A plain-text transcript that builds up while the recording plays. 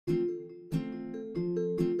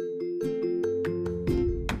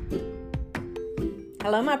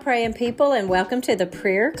Hello, my praying people, and welcome to the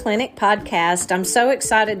Prayer Clinic podcast. I'm so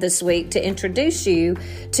excited this week to introduce you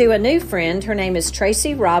to a new friend. Her name is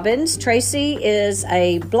Tracy Robbins. Tracy is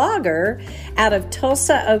a blogger out of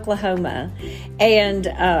Tulsa, Oklahoma, and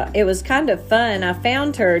it was kind of fun. I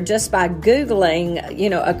found her just by Googling,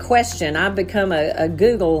 a question. I've become a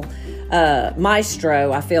Google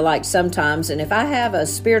maestro, I feel like sometimes. And if I have a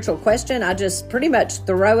spiritual question, I just pretty much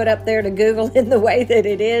throw it up there to Google in the way that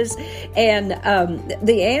it is. And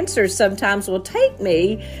the answers sometimes will take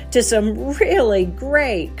me to some really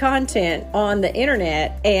great content on the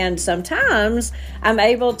internet. And sometimes I'm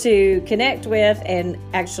able to connect with and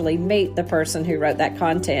actually meet the person who wrote that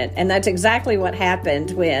content. And that's exactly what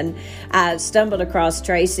happened when I stumbled across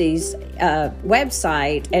Tracy's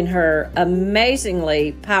website and her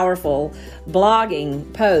amazingly powerful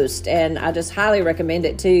blogging post, and I just highly recommend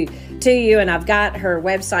it to you. And I've got her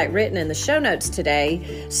website written in the show notes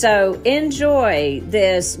today, so enjoy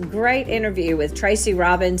this great interview with Tracy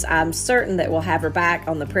Robbins. I'm certain that we'll have her back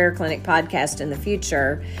on the Prayer Clinic podcast in the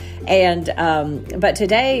future, and but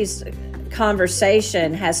today's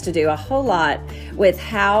conversation has to do a whole lot with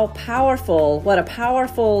what a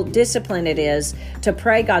powerful discipline it is to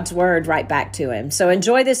pray God's word right back to Him. So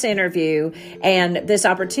enjoy this interview and this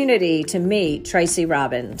opportunity to meet Tracy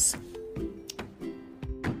Robbins.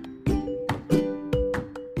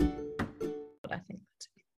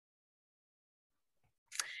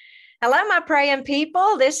 Hello, my praying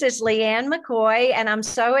people. This is Leanne McCoy, and I'm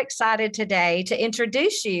so excited today to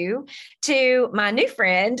introduce you to my new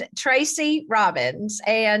friend, Tracy Robbins.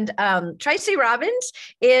 And Tracy Robbins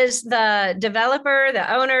is the developer,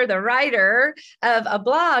 the owner, the writer of a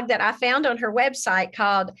blog that I found on her website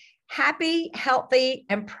called Happy, Healthy,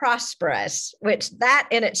 and Prosperous, which that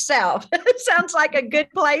in itself sounds like a good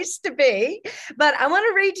place to be. But I want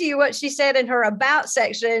to read to you what she said in her About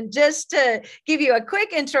section, just to give you a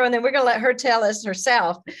quick intro, and then we're going to let her tell us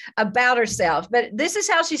herself about herself. But this is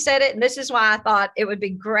how she said it, and this is why I thought it would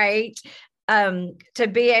be great to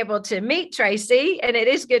be able to meet Tracy. And it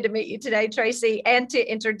is good to meet you today, Tracy, and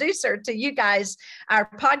to introduce her to you guys, our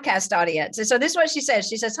podcast audience. And so this is what she says.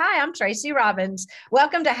 She says, "Hi, I'm Tracy Robbins.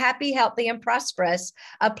 Welcome to Happy, Healthy, and Prosperous,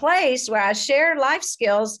 a place where I share life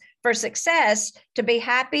skills for success to be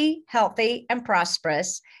happy, healthy, and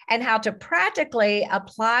prosperous, and how to practically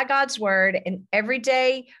apply God's word in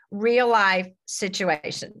everyday real life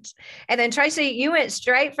situations." And then Tracy, you went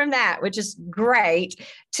straight from that, which is great,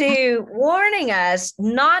 to warning us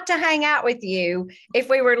not to hang out with you if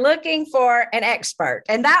we were looking for an expert.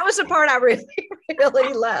 And that was the part I really,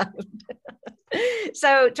 really loved.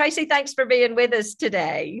 So Tracy, thanks for being with us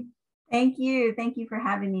today. Thank you. Thank you for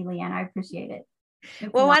having me, Leanne. I appreciate it.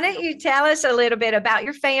 Well, why don't you tell us a little bit about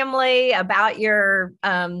your family, about your,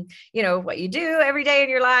 what you do every day in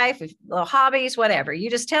your life, little hobbies, whatever.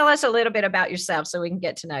 You just tell us a little bit about yourself so we can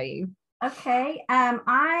get to know you. Okay. I'm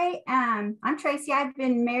Tracy. I've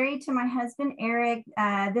been married to my husband, Eric.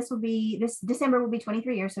 This December will be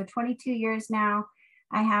 23 years. So 22 years now.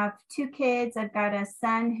 I have 2 kids. I've got a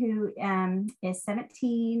son who is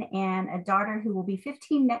 17 and a daughter who will be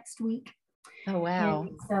 15 next week. Oh, wow.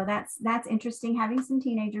 And so that's interesting, having some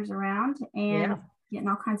teenagers around and getting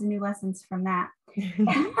all kinds of new lessons from that.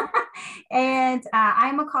 And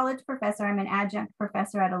I'm a college professor. I'm an adjunct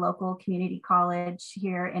professor at a local community college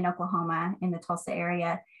here in Oklahoma in the Tulsa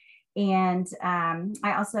area. And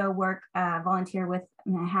I also volunteer with,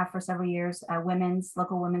 and I have for several years,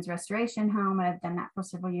 local women's restoration home. I've done that for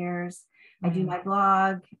several years. I do my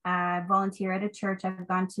blog, volunteer at a church. I've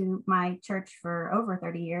gone to my church for over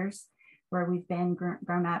 30 years. Where we've been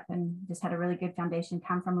grown up and just had a really good foundation,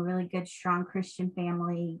 come from a really good, strong Christian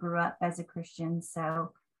family, grew up as a Christian.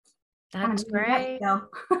 So that's great.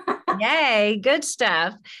 Yay, good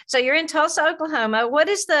stuff. So you're in Tulsa, Oklahoma. What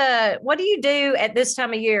do you do at this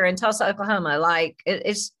time of year in Tulsa, Oklahoma? Like,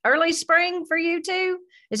 it's early spring for you too?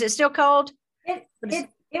 Is it still cold?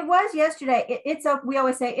 It was yesterday. We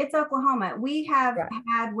always say it's Oklahoma. We have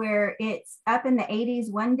had where it's up in the 80s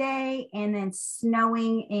one day and then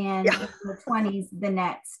snowing in the 20s the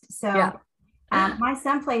next. So my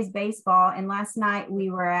son plays baseball, and last night we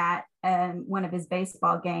were at one of his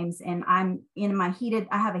baseball games, and I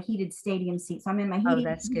have a heated stadium seat. So I'm in my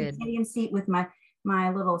heated stadium seat with my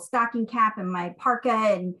little stocking cap and my parka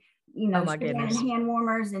and hand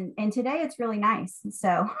warmers. And today it's really nice.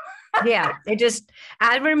 So Yeah,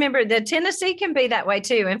 I remember the Tennessee can be that way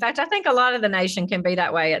too. In fact, I think a lot of the nation can be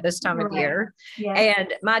that way at this time of year. Yes.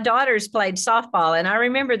 And my daughters played softball, and I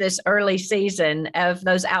remember this early season of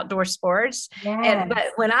those outdoor sports. Yes. But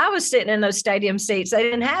when I was sitting in those stadium seats, they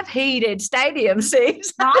didn't have heated stadium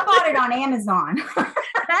seats. No, I bought it on Amazon.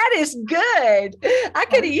 That is good. I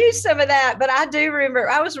could have used some of that, but I do remember,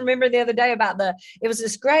 I was remembering the other day about it was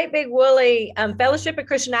this great big woolly Fellowship of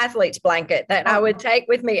Christian Athletes blanket that I would take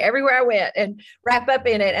with me everywhere I went and wrap up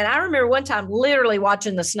in it. And I remember one time literally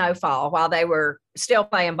watching the snowfall while they were still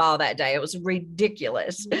playing ball that day. It was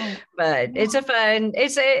ridiculous, but it's a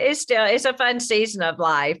fun season of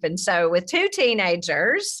life. And so with two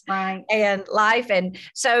teenagers and life, and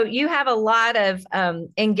so you have a lot of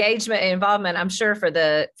engagement and involvement, I'm sure, for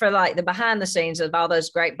like the behind the scenes of all those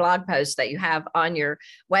great blog posts that you have on your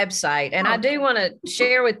website. And I do want to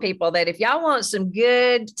share with people that if y'all want some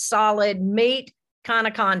good, solid meat kind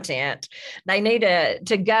of content, they need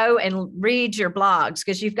to go and read your blogs,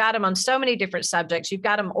 because you've got them on so many different subjects. You've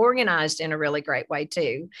got them organized in a really great way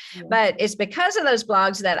too. But it's because of those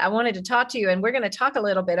blogs that I wanted to talk to you, and we're going to talk a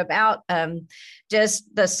little bit about just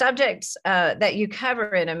the subjects that you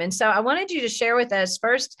cover in them. And so I wanted you to share with us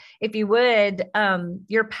first, if you would,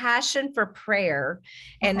 your passion for prayer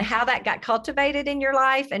and how that got cultivated in your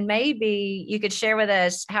life. And maybe you could share with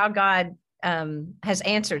us how God has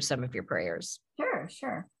answered some of your prayers.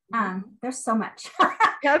 Sure. There's so much.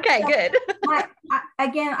 Okay, good.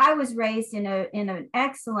 I was raised in an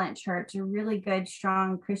excellent church, a really good,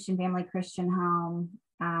 strong Christian family, Christian home,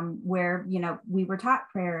 where, we were taught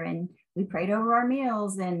prayer and we prayed over our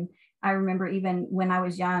meals. And I remember even when I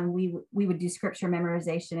was young, we would do scripture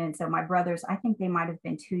memorization. And so my brothers, I think they might have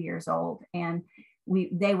been 2 years old, and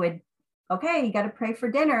they would, okay, you got to pray for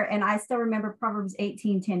dinner. And I still remember Proverbs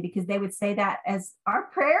 18:10, because they would say that as our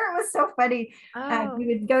prayer. It was so funny. We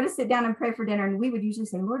would go to sit down and pray for dinner, and we would usually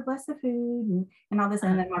say, Lord, bless the food and all this.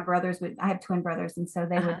 And then my brothers I have twin brothers. And so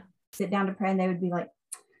they would sit down to pray, and they would be like,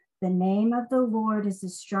 the name of the Lord is a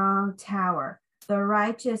strong tower. The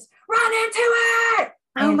righteous run into it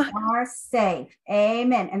and are safe.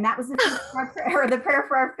 Amen. And that was the prayer, or the prayer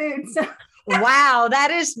for our food. So wow,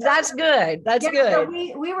 that's good. That's good. So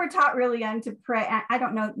we were taught really young to pray. I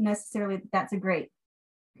don't know necessarily that that's a great,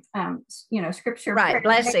 scripture, right?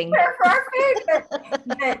 Blessing prayer for our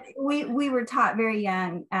food, but we were taught very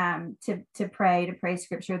young to pray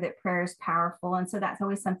scripture, that prayer is powerful, and so that's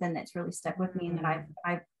always something that's really stuck with me, and that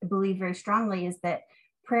I believe very strongly is that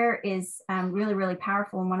prayer is really, really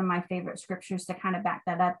powerful. And one of my favorite scriptures to kind of back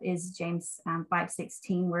that up is James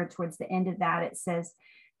 5:16, where towards the end of that it says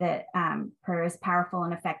that prayer is powerful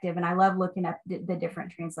and effective. And I love looking up the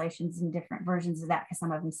different translations and different versions of that, because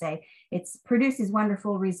some of them say it produces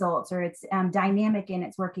wonderful results, or it's dynamic in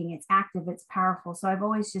its working, it's active, it's powerful. So I've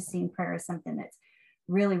always just seen prayer as something that's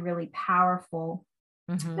really, really powerful.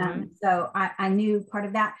 So I knew part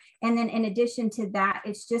of that. And then in addition to that,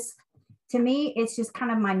 it's just, to me, it's just kind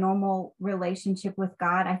of my normal relationship with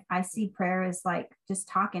God. I see prayer as like just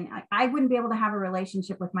talking. I wouldn't be able to have a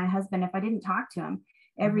relationship with my husband if I didn't talk to him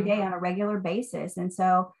every day on a regular basis. And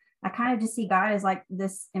so I kind of just see God as like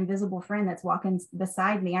this invisible friend that's walking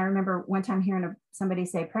beside me. I remember one time hearing somebody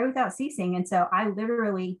say, pray without ceasing. And so I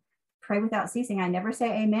literally pray without ceasing. I never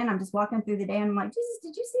say amen. I'm just walking through the day and I'm like, Jesus,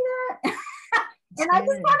 did you see that? And I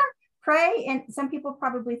just kind of pray. And some people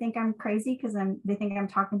probably think I'm crazy because they think I'm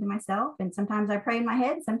talking to myself. And sometimes I pray in my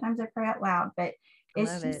head, sometimes I pray out loud, but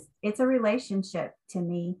it's a relationship to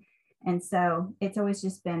me. And so it's always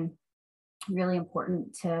just been really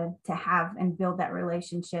important to have and build that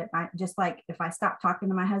relationship. Just like if I stopped talking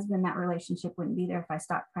to my husband, that relationship wouldn't be there. If I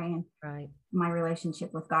stopped praying, my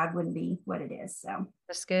relationship with God wouldn't be what it is. So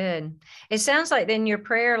that's good. It sounds like then your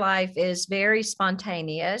prayer life is very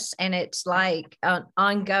spontaneous and it's like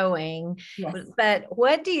ongoing. Yes. But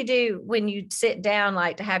what do you do when you sit down,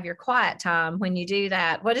 like to have your quiet time? When you do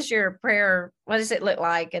that, what is your prayer? What does it look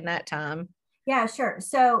like in that time? Yeah, sure.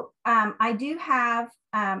 So I do have,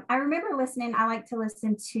 I remember listening, I like to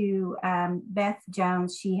listen to Beth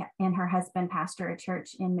Jones. She and her husband pastor a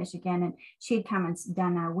church in Michigan, and she had come and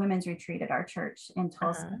done a women's retreat at our church in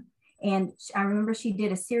Tulsa. And I remember she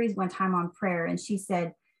did a series one time on prayer, and she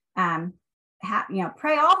said,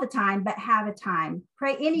 pray all the time, but have a time.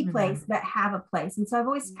 Pray any place, but have a place. And so I've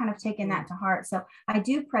always kind of taken that to heart. So I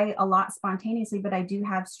do pray a lot spontaneously, but I do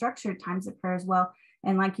have structured times of prayer as well.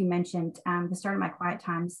 And like you mentioned, the start of my quiet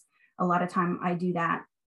times, a lot of time I do that.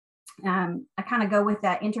 I kind of go with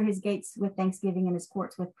that, enter his gates with thanksgiving and his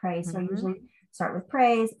courts with praise. So I usually start with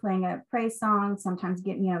praise, playing a praise song, sometimes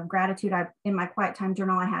get, gratitude. In my quiet time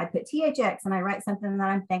journal, I put THX and I write something that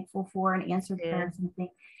I'm thankful for, an answered prayer or something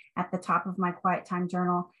at the top of my quiet time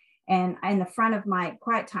journal. And in the front of my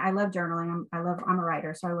quiet time, I love journaling. I'm a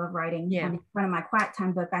writer, so I love writing. Yeah. And in front of my quiet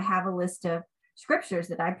time book, I have a list of scriptures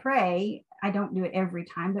that I pray. I don't do it every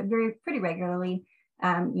time, but pretty regularly.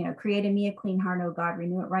 Create in me a clean heart, O God,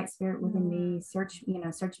 renew a right spirit within me. Search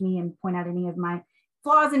me and point out any of my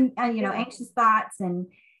flaws and anxious thoughts and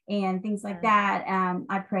things like that.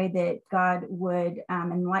 I pray that God would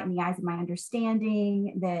enlighten the eyes of my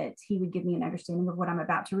understanding, that he would give me an understanding of what I'm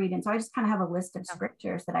about to read. And so I just kind of have a list of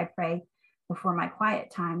scriptures that I pray before my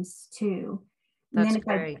quiet times too. And then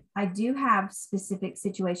if I do have specific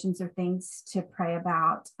situations or things to pray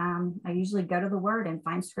about, I usually go to the word and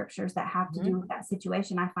find scriptures that have to do with that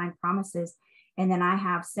situation. I find promises. And then I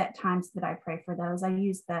have set times that I pray for those. I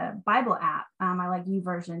use the Bible app. I like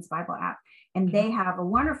YouVersion's Bible app. And they have a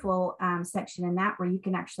wonderful section in that where you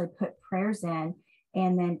can actually put prayers in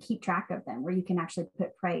and then keep track of them, where you can actually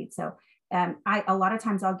put prayed. So a lot of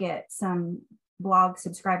times I'll get some blog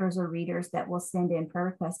subscribers or readers that will send in prayer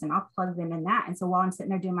requests, and I'll plug them in that. And so while I'm sitting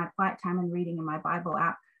there doing my quiet time and reading in my Bible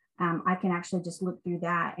app, I can actually just look through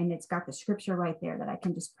that, and it's got the scripture right there that I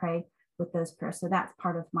can just pray with those prayers. So that's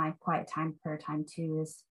part of my quiet time, prayer time too,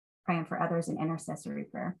 is praying for others and intercessory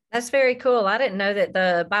prayer. That's very cool. I didn't know that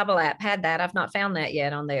the Bible app had that. I've not found that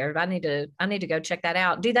yet on there. I need to go check that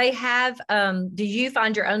out. Do they have, do you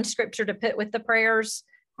find your own scripture to put with the prayers?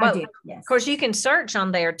 Well, I do, yes. Of course, you can search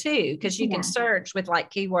on there too, because you can search with like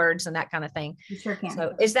keywords and that kind of thing. You sure can.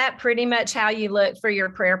 So is that pretty much how you look for your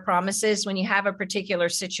prayer promises when you have a particular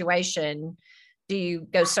situation? Do you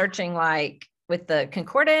go searching like with the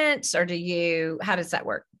concordance, or how does that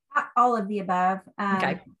work? All of the above.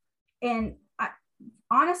 Okay. And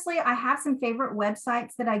honestly, I have some favorite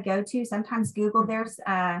websites that I go to. Sometimes Google. There's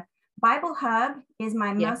Bible Hub is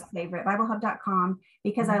my most favorite, BibleHub.com,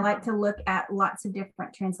 because I like to look at lots of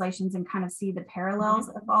different translations and kind of see the parallels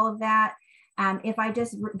of all of that. If I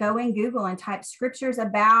just go in Google and type scriptures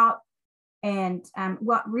about, and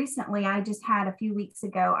recently I just had a few weeks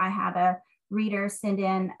ago, I had a reader send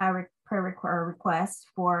in a prayer request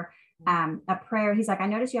for a prayer. He's like, I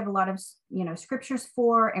noticed you have a lot of, scriptures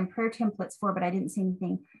for and prayer templates for, but I didn't see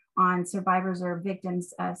anything on survivors or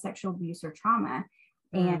victims of sexual abuse or trauma.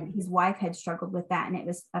 And his wife had struggled with that, and it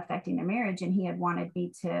was affecting their marriage. And he had wanted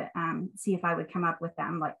me to see if I would come up with that.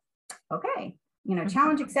 I'm like, okay,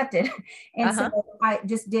 challenge accepted. And so I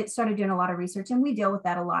just started doing a lot of research, and we deal with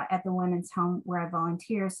that a lot at the women's home where I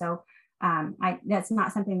volunteer. So that's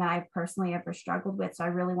not something that I've personally ever struggled with. So I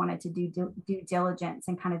really wanted to do due diligence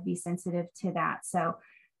and kind of be sensitive to that. So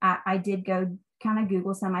I did go kind of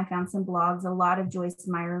Google some. I found some blogs, a lot of Joyce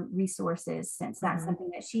Meyer resources, since that's something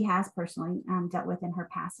that she has personally dealt with in her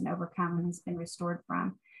past and overcome and has been restored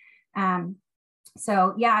from.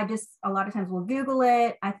 So yeah, I just a lot of times will Google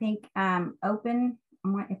it. I think Open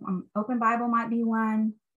Bible might be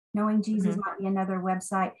one. Knowing Jesus might be another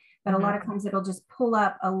website, but a lot of times it'll just pull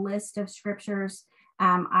up a list of scriptures.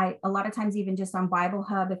 A lot of times, even just on Bible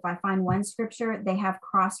Hub, if I find one scripture, they have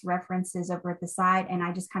cross references over at the side, and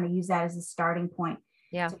I just kind of use that as a starting point.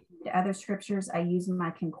 Yeah. To other scriptures, I use my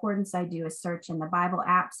concordance. I do a search in the Bible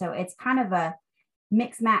app. So it's kind of a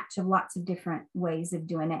mix match of lots of different ways of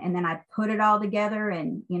doing it. And then I put it all together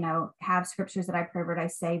and, have scriptures that I pray over, I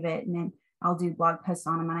save it, and then I'll do blog posts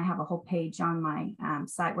on them. And I have a whole page on my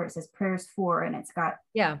site where it says prayers for, and it's got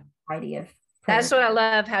a variety of prayers. That's what I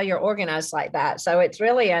love, how you're organized like that. So it's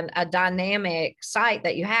really a dynamic site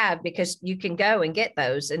that you have, because you can go and get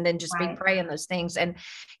those and then just be praying those things. And,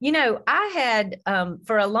 I had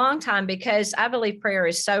for a long time, because I believe prayer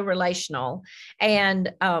is so relational.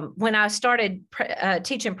 And when I started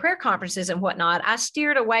teaching prayer conferences and whatnot, I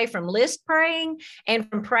steered away from list praying and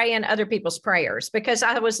from praying other people's prayers, because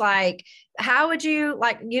I was like, how would you,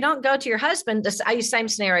 you don't go to your husband, I use same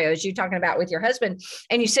scenario as you talking about with your husband,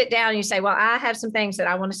 and you sit down and you say, well, I have some things that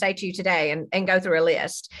I want to say to you today, and go through a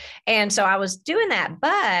list. And so I was doing that,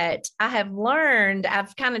 but I have learned,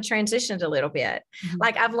 I've kind of transitioned a little bit.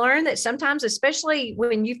 I've learned that sometimes, especially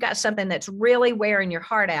when you've got something that's really wearing your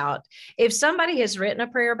heart out, if somebody has written a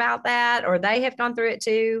prayer about that, or they have gone through it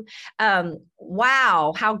too,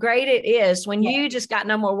 wow, how great it is when you just got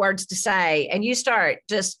no more words to say and you start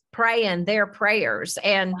just praying their prayers,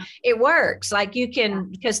 and it works. You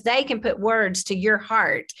can, because they can put words to your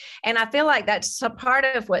heart. And I feel like that's a part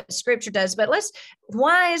of what scripture does. But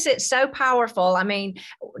why is it so powerful? I mean,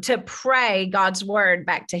 to pray God's word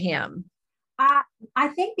back to him. I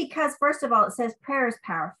think because, first of all, it says prayer is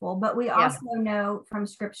powerful, but we also know from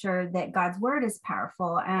scripture that God's word is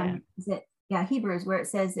powerful. Is it Hebrews, where it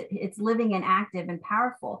says that it's living and active and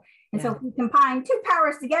powerful. And so if we combine two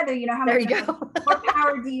powers together, how much more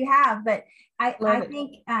power do you have? But I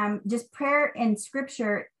think just prayer and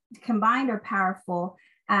scripture combined are powerful.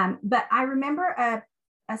 But I remember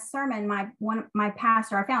a sermon my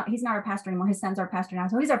pastor, he's not our pastor anymore, his son's our pastor now,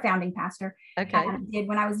 so he's our founding pastor. Okay. Did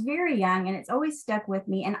when I was very young, and it's always stuck with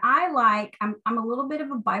me. And I'm a little bit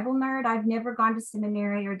of a Bible nerd. I've never gone to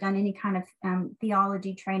seminary or done any kind of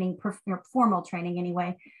theology training, formal training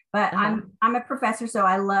anyway, but I'm a professor, so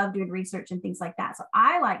I love doing research and things like that. So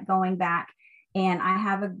I like going back, and I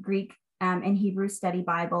have a Greek and Hebrew study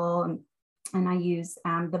Bible, and I use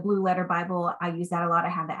the Blue Letter Bible. I use that a lot. I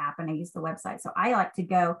have the app and I use the website. So I like to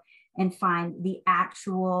go and find the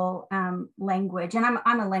actual language. And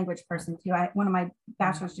I'm a language person too. One of my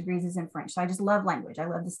bachelor's degrees is in French. So I just love language. I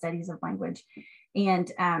love the studies of language.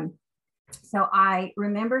 And so I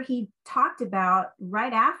remember he talked about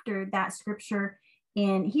right after that scripture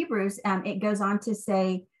in Hebrews, it goes on to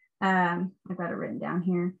say, I've got it written down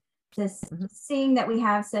here. This, seeing that we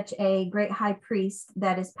have such a great high priest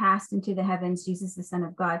that is passed into the heavens, Jesus, the Son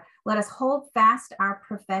of God, let us hold fast our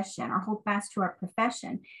profession, or hold fast to our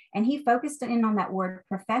profession. And he focused in on that word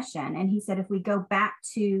profession. And he said, if we go back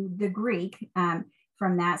to the Greek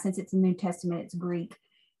from that, since it's a New Testament, it's Greek.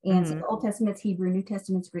 And so the Old Testament's Hebrew, New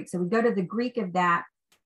Testament's Greek. So we go to the Greek of that,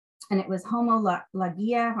 and it was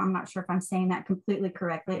homologia. I'm not sure if I'm saying that completely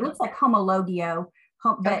correctly. It looks like homologio.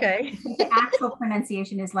 But the actual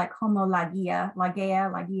pronunciation is like homologia,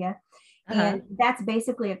 lagia. And that's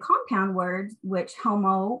basically a compound word, which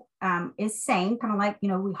homo is same, kind of like, we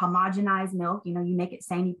homogenize milk, you make it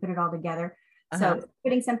same, you put it all together. So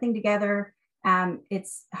putting something together,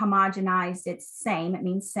 it's homogenized, it's same, it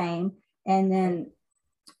means same. And then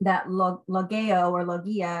that logeo or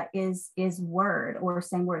logia is word, or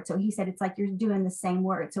same word. So he said, it's like you're doing the same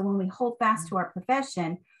word. So when we hold fast to our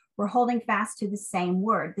profession, we're holding fast to the same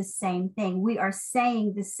word, the same thing. We are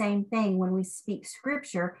saying the same thing when we speak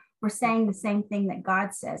scripture. We're saying the same thing that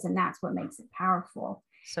God says, and that's what makes it powerful.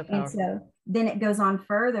 So powerful. And so then it goes on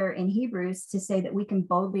further in Hebrews to say that we can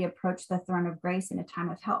boldly approach the throne of grace in a time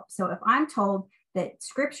of help. So if I'm told that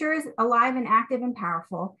scripture is alive and active and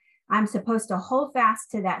powerful, I'm supposed to hold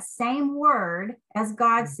fast to that same word as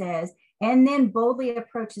God says, and then boldly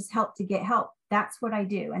approach his help to get help. That's what I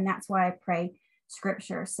do. And that's why I pray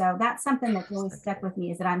scripture. So that's something that's really stuck with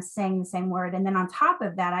me, is that I'm saying the same word. And then on top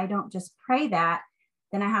of that, I don't just pray that,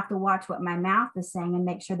 then I have to watch what my mouth is saying and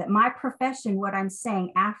make sure that my profession, what I'm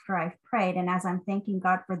saying after I've prayed, and as I'm thanking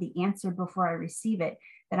God for the answer before I receive it,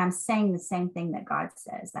 that I'm saying the same thing that God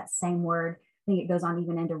says, that same word. I think it goes on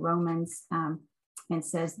even into Romans and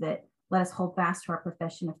says that let us hold fast to our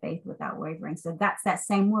profession of faith without wavering. So that's that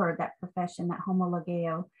same word, that profession, that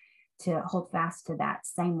homologeo, to hold fast to that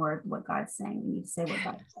same word, what God's saying. You need to say what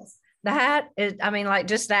God says. That is,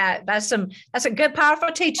 that's a good,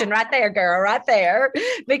 powerful teaching right there, girl, right there.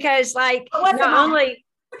 Because not only,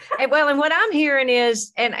 and what I'm hearing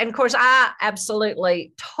is, and of course, I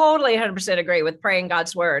absolutely, totally 100% agree with praying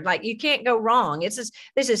God's word. Like, you can't go wrong. This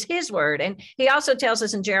is his word. And he also tells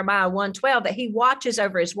us in Jeremiah 1:12 that he watches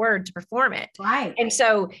over his word to perform it. Right. And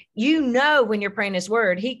so, when you're praying his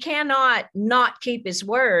word, he cannot not keep his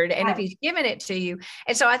word. And if he's given it to you.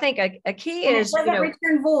 And so I think a key is, it doesn't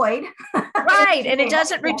return void. Right. And it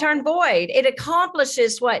doesn't return void. It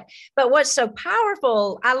accomplishes but what's so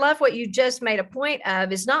powerful, I love what you just made a point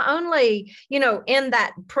of, is not only, in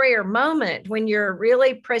that prayer moment when you're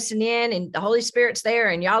really pressing in and the Holy Spirit's there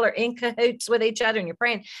and y'all are in cahoots with each other and you're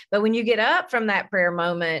praying, but when you get up from that prayer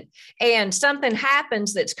moment and something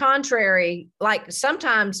happens that's contrary, like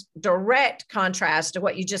sometimes direct contrast to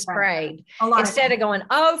what you just prayed, instead of going,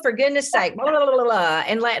 oh, for goodness sake, blah, blah, blah, blah, blah,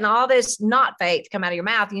 and letting all this not faith come out of your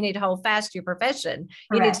mouth, you need to hold fast to your profession.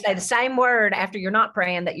 You need to say the same word after you're not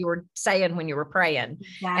praying that you were saying when you were praying.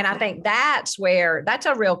 Exactly. And I think that's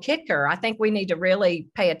a real kicker. I think we need to really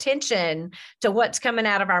pay attention to what's coming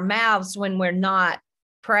out of our mouths when we're not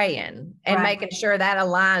praying, and making sure that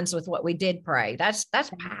aligns with what we did pray. That's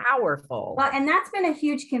powerful. Well, and that's been a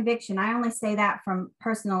huge conviction. I only say that from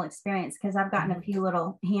personal experience, because I've gotten a few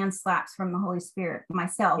little hand slaps from the Holy Spirit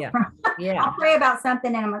myself. Yeah. I'll pray about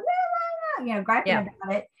something and I'm like, griping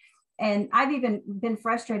about it. And I've even been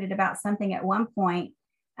frustrated about something at one point.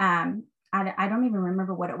 I don't even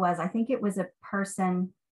remember what it was. I think it was a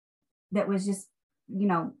person that was just,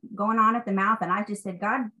 going on at the mouth. And I just said,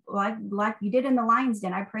 God, like you did in the lion's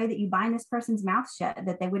den, I pray that you bind this person's mouth shut,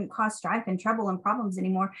 that they wouldn't cause strife and trouble and problems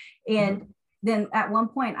anymore. And then at one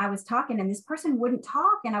point I was talking and this person wouldn't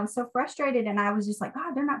talk. And I was so frustrated. And I was just like,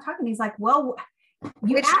 God, they're not talking. He's like, well,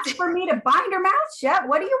 you asked for me to bind her mouth shut.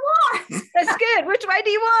 What do you want? That's good. Which way do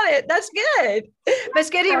you want it? That's good. That's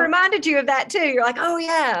good. He reminded you of that too. You're like, oh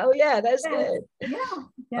yeah, that's good.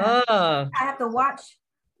 Yeah. I have to watch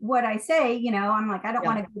what I say. I'm like, I don't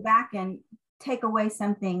want to go back and take away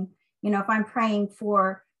something if I'm praying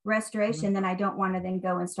for restoration, then I don't want to then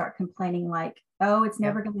go and start complaining like, oh, it's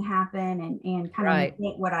never going to happen, and kind of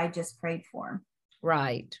negate what I just prayed for.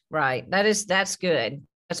 Right. That's good.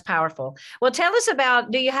 That's powerful. Well, tell us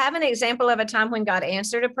do you have an example of a time when God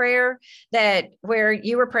answered a prayer where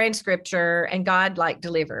you were praying scripture and God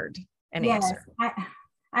delivered an answer?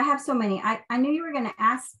 I have so many. I knew you were going to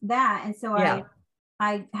ask that. And so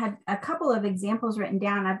I had a couple of examples written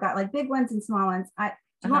down. I've got big ones and small ones. Do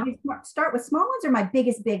you want me to start with small ones or my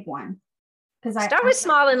biggest big one? Because start with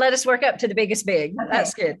small and let us work up to the biggest big. Okay.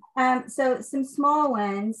 That's good. So some small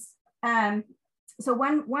ones. So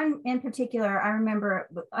one in particular, I remember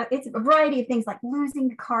it's a variety of things like losing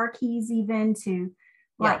the car keys, even to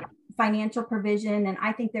financial provision. And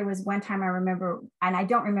I think there was one time I remember, and I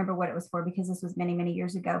don't remember what it was for because this was many, many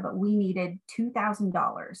years ago, but we needed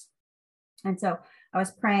 $2,000. And so I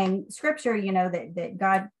was praying scripture, that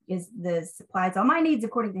God supplies all my needs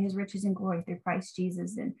according to his riches and glory through Christ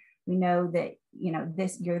Jesus. And we know that,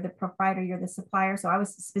 you're the provider, you're the supplier. So I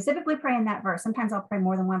was specifically praying that verse. Sometimes I'll pray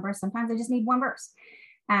more than one verse. Sometimes I just need one verse.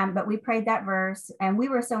 But we prayed that verse, and we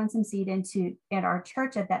were sowing some seed at our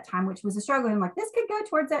church at that time, which was a struggle. I'm like, this could go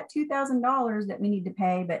towards that $2,000 that we need to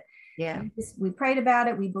pay. But we prayed about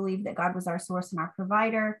it. We believed that God was our source and our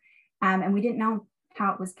provider. And we didn't know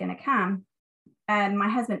how it was going to come. And my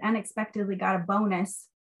husband unexpectedly got a bonus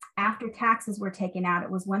after taxes were taken out.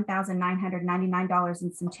 It was $1,999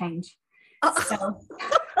 and some change. So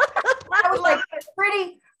I was like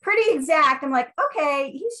pretty exact. I'm like,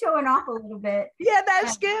 okay, he's showing off a little bit. Yeah,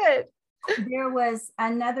 that's good. There was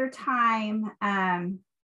another time.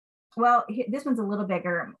 This one's a little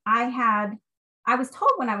bigger. I was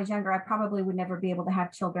told when I was younger, I probably would never be able to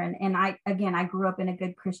have children. And I grew up in a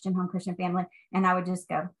good Christian family. And I would just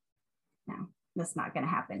go, no, that's not going to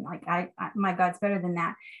happen. Like my God's better than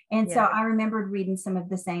that. And so I remembered reading some of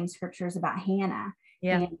the same scriptures about Hannah.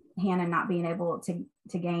 And Hannah not being able to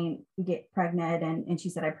get pregnant. And she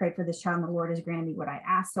said, I prayed for this child and the Lord has granted me what I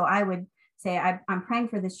asked. So I would say, I'm praying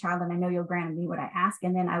for this child and I know you'll grant me what I ask.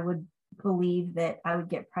 And then I would believe that I would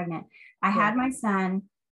get pregnant. I had my son.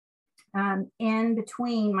 In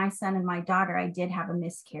between my son and my daughter, I did have a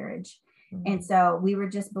miscarriage. Mm-hmm. And so we were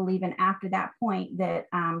just believing after that point that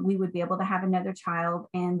we would be able to have another child,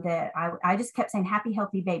 and that I just kept saying, happy,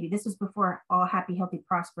 healthy baby. This was before all happy, healthy,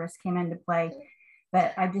 prosperous came into play.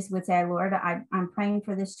 But I just would say, Lord, I'm praying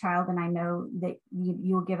for this child, and I know that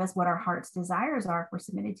you will give us what our heart's desires are if we're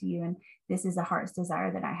submitted to you. And this is a heart's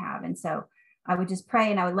desire that I have. And so I would just pray,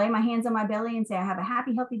 and I would lay my hands on my belly and say, I have a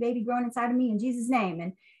happy, healthy baby growing inside of me in Jesus'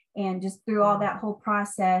 name. And just through all that whole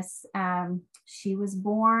process, she was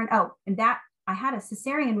born. Oh, and that I had a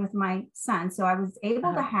cesarean with my son. So I was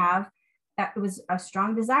able to have, it was a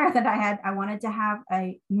strong desire that I had. I wanted to have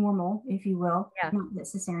a normal, if you will, not that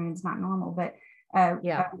cesarean is not normal, but a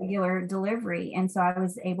regular delivery. And so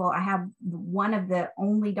I have one of the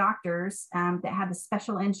only doctors that had the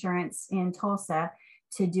special insurance in Tulsa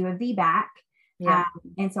to do a VBAC.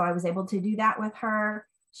 And so I was able to do that with her.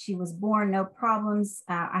 She was born, no problems.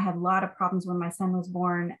 I had a lot of problems when my son was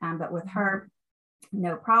born, but with her,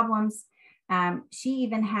 no problems. She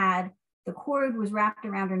even had, the cord was wrapped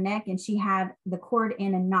around her neck and she had the cord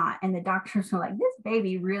in a knot. And the doctors were like, this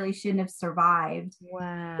baby really shouldn't have survived.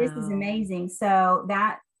 Wow. This is amazing. So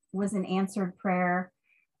that was an answered prayer.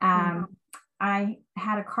 I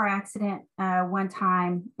had a car accident one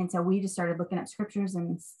time. And so we just started looking up scriptures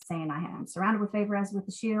and saying, I am surrounded with favor as with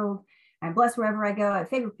a shield. I'm blessed wherever I go. I have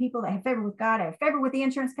favor with people. I have favor with God. I have favor with the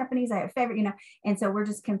insurance companies. I have favor, and so we're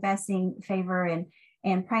just confessing favor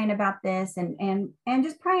and praying about this and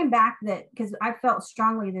just praying back that, because I felt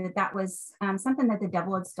strongly that was something that the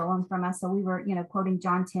devil had stolen from us. So we were, quoting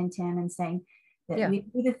John 10:10 and saying that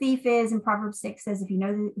who the thief is, and Proverbs 6 says, if you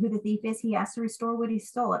know who the thief is, he has to restore what he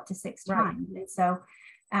stole up to 6 times. And so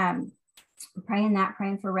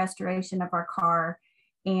praying for restoration of our car.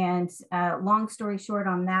 And long story short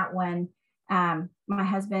on that one, my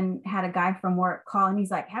husband had a guy from work call, and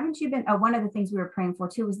he's like, haven't you been, one of the things we were praying for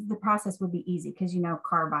too was the process would be easy, because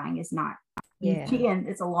car buying is not easy and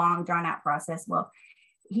it's a long drawn out process. Well,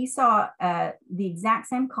 he saw the exact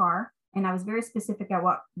same car, and I was very specific at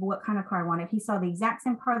what kind of car I wanted. He saw the exact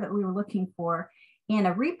same car that we were looking for in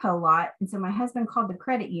a repo lot. And so my husband called the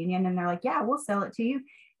credit union, and they're like, yeah, we'll sell it to you.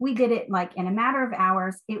 We did it in a matter of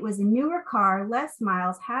hours. It was a newer car, less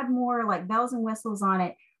miles, had more bells and whistles on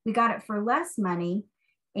it. We got it for less money,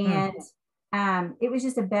 and it was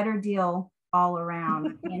just a better deal all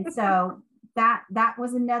around. And so that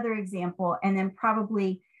was another example. And then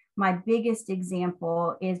probably my biggest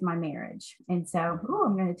example is my marriage. And so,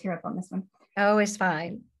 I'm going to tear up on this one. Oh, it's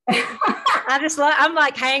fine. I'm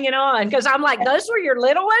like hanging on because I'm like, those were your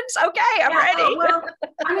little ones. Okay, I'm ready. Well,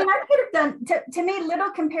 I mean, I could have done to me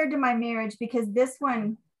little compared to my marriage, because this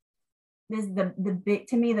one is the big,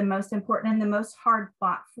 to me, the most important and the most hard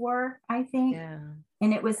fought for, I think. Yeah.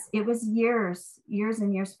 And it was years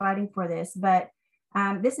and years fighting for this, but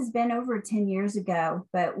this has been over 10 years ago.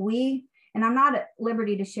 But and I'm not at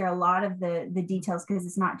liberty to share a lot of the details because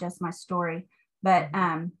it's not just my story, but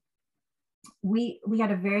we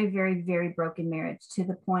had a very, very, very broken marriage, to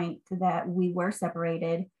the point that we were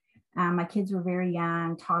separated. My kids were very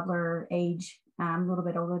young, toddler age, a little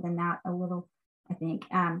bit older than that, I think.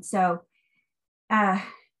 So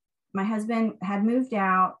my husband had moved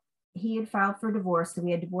out. He had filed for divorce. So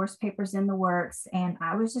we had divorce papers in the works. And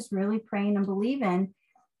I was just really praying and believing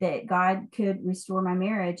that God could restore my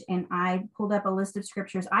marriage. And I pulled up a list of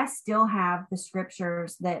scriptures. I still have the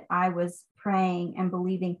scriptures that I was praying and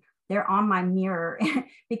believing. They're on my mirror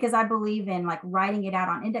because I believe in like writing it out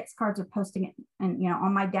on index cards or posting it and,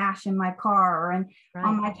 on my dash in my car or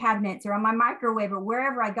on my cabinets or on my microwave or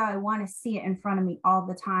wherever I go. I want to see it in front of me all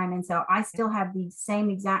the time. And so I still have the same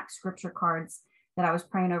exact scripture cards that I was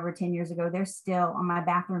praying over 10 years ago. They're still on my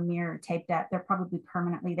bathroom mirror taped up. They're probably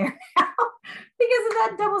permanently there now because of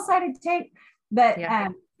that double-sided tape. But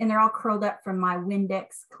and they're all curled up from my Windex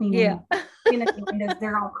cleaning the windows.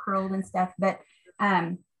 They're all curled and stuff. But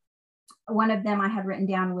one of them I had written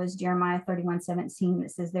down was Jeremiah 31:17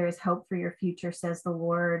 that says, "There is hope for your future, says the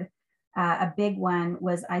Lord." A big one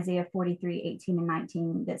was Isaiah 43:18 and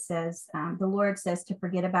 19 that says, the Lord says to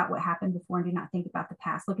forget about what happened before and do not think about the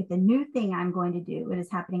past. Look at the new thing I'm going to do. It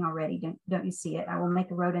is happening already. Don't you see it? I will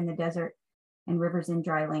make a road in the desert and rivers in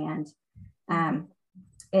dry land.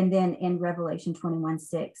 And then in Revelation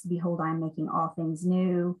 21:6, behold, I am making all things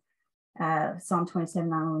new. Psalm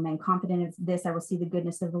 27, I will remain confident of this. I will see the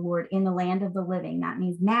goodness of the Lord in the land of the living. That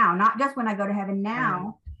means now, not just when I go to heaven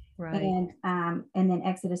now. Right. And then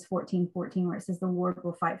Exodus 14:14, where it says, the Lord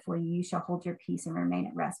will fight for you. You shall hold your peace and remain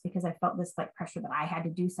at rest, because I felt this like pressure that I had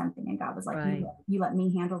to do something. And God was like, you let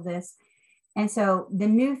me handle this. And so the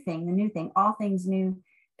new thing, all things new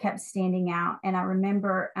kept standing out. And I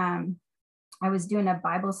remember I was doing a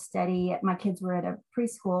Bible study. My kids were at a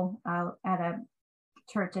preschool at a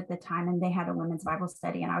church at the time, and they had a women's Bible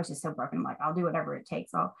study. And I was just so broken. I'm like, I'll do whatever it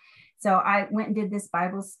takes. So I went and did this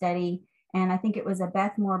Bible study. And I think it was a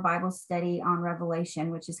Beth Moore Bible study on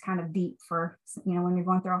Revelation, which is kind of deep for, when you're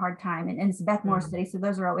going through a hard time. And it's Beth Moore study. So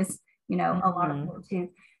those are always, a lot of work too.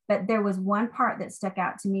 But there was one part that stuck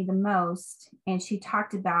out to me the most. And she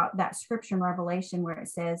talked about that scripture in Revelation where it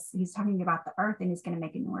says, he's talking about the earth and he's going to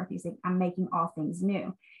make it new earth. He's like, I'm making all things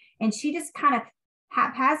new. And she just kind of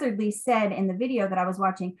haphazardly said in the video that I was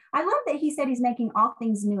watching, I love that he said he's making all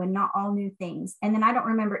things new and not all new things. And then I don't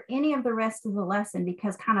remember any of the rest of the lesson,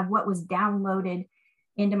 because kind of what was downloaded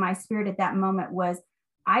into my spirit at that moment was,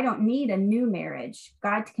 I don't need a new marriage.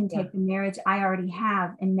 God can take the marriage I already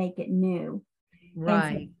have and make it new.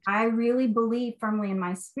 Right. So I really believe firmly in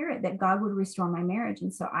my spirit that God would restore my marriage.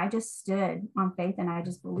 And so I just stood on faith and I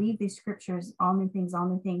just believed these scriptures, all new things,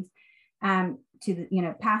 to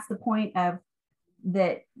the, past the point of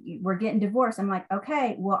that we're getting divorced. I'm like,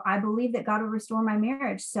 okay, well, I believe that God will restore my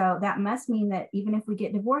marriage. So that must mean that even if we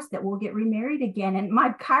get divorced, that we'll get remarried again. And my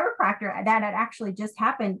chiropractor, that had actually just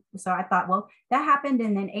happened. So I thought, well, that happened.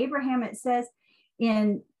 And then Abraham, it says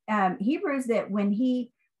in Hebrews that when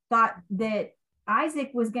he thought that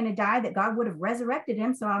Isaac was going to die, that God would have resurrected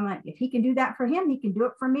him. So I'm like, if he can do that for him, he can do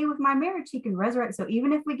it for me with my marriage. He can resurrect. So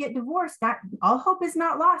even if we get divorced, that all hope is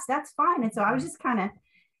not lost. That's fine. And so I was just kind of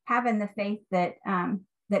having the faith that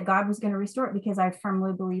that God was going to restore it, because I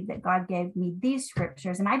firmly believe that God gave me these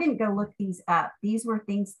scriptures. And I didn't go look these up. These were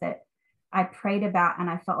things that I prayed about. And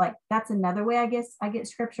I felt like that's another way I guess I get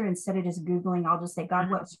scripture. Instead of just Googling, I'll just say, God,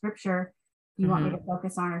 what scripture do you want me to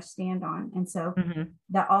focus on or stand on? And so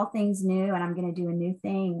that all things new, and I'm going to do a new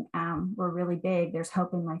thing, were really big. There's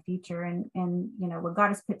hope in my future. And what God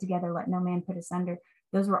has put together, let no man put asunder.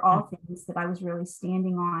 Those were all things that I was really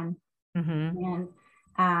standing on. And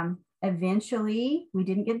eventually we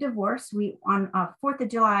didn't get divorced. We on 4th of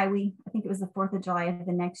July, I think it was the 4th of July of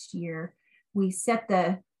the next year, we set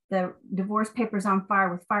the divorce papers on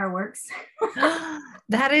fire with fireworks.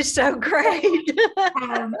 That is so great.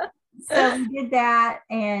 So we did that,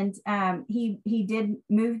 and he did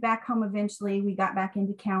move back home eventually. We got back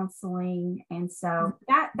into counseling, and so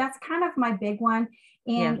that's kind of my big one.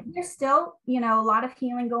 And there's still, a lot of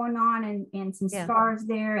healing going on and some scars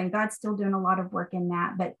there, and God's still doing a lot of work in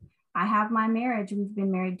that. But I have my marriage. We've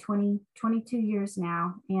been married 22 years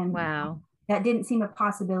now. And wow, that didn't seem a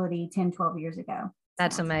possibility 10, 12 years ago.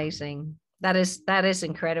 That's amazing. That is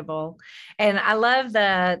incredible. And I love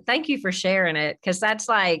thank you for sharing it, because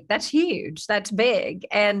that's huge. That's big.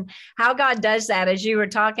 And how God does that. As you were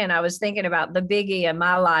talking, I was thinking about the biggie in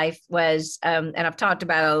my life was, and I've talked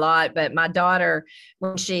about it a lot, but my daughter,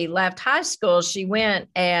 when she left high school, she went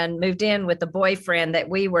and moved in with a boyfriend that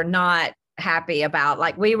we were not happy about.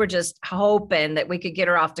 Like, we were just hoping that we could get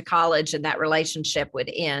her off to college and that relationship would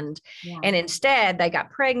end. Yeah. And instead they got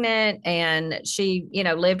pregnant, and she,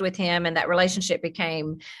 lived with him, and that relationship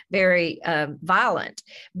became very violent.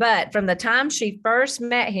 But from the time she first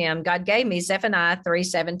met him, God gave me Zephaniah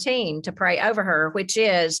 3:17 to pray over her, which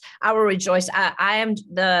is, I will rejoice. I am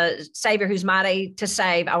the Savior who's mighty to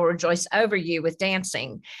save. I will rejoice over you with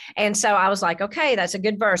dancing. And so I was like, okay, that's a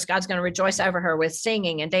good verse. God's going to rejoice over her with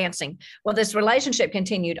singing and dancing. Well, this relationship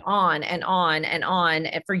continued on and on and on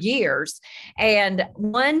for years. And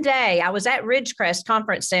one day I was at Ridgecrest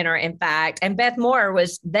Conference Center, in fact, and Beth Moore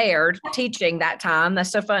was there teaching that time.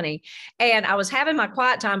 That's so funny. And I was having my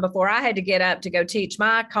quiet time before I had to get up to go teach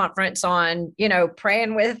my conference on,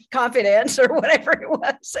 praying with confidence or whatever it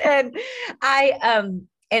was. And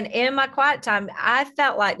and in my quiet time, I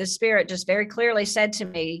felt like the Spirit just very clearly said to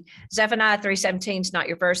me, Zephaniah 3:17 is not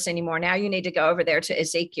your verse anymore. Now you need to go over there to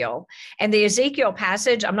Ezekiel. And the Ezekiel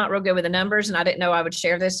passage, I'm not real good with the numbers, and I didn't know I would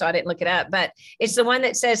share this, so I didn't look it up. But it's the one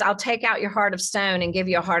that says, I'll take out your heart of stone and give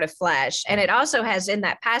you a heart of flesh. And it also has in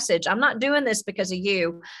that passage, I'm not doing this because of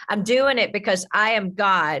you. I'm doing it because I am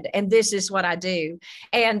God, and this is what I do.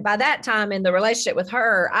 And by that time in the relationship with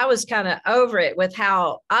her, I was kind of over it with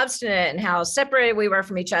how obstinate and how separated we were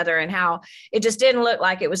from each other, and how it just didn't look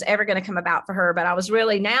like it was ever going to come about for her. But I was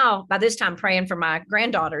really now by this time praying for my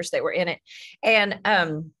granddaughters that were in it. And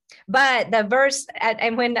but the verse,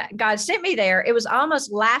 and when God sent me there, it was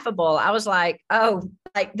almost laughable. I was like, oh,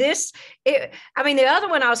 like this. The other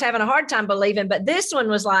one I was having a hard time believing, but this one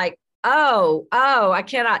was like, oh, I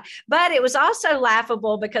cannot. But it was also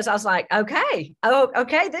laughable because I was like, okay,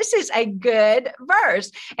 this is a good verse.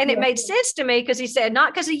 And it made sense to me because he said,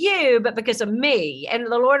 not because of you, but because of me. And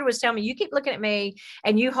the Lord was telling me, you keep looking at me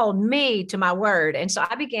and you hold me to my word. And so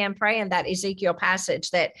I began praying that Ezekiel passage,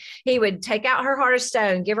 that he would take out her heart of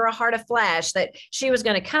stone, give her a heart of flesh, that she was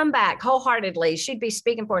going to come back wholeheartedly. She'd be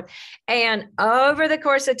speaking forth. And over the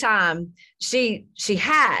course of time, she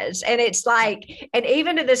has. And it's like, and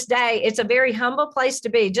even to this day, it's a very humble place to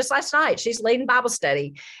be. Just last night, she's leading Bible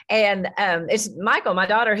study. And it's Michael, my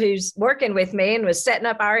daughter, who's working with me and was setting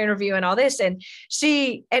up our interview and all this. And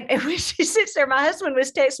when she sits there, my husband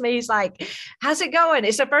was texting me. He's like, how's it going?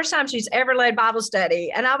 It's the first time she's ever led Bible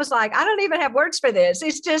study. And I was like, I don't even have words for this.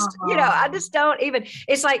 It's just, I just don't even,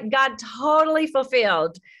 it's like God totally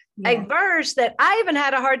fulfilled a verse that I even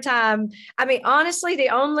had a hard time. Honestly, the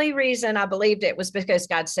only reason I believed it was because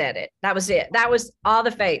God said it. That was it. That was all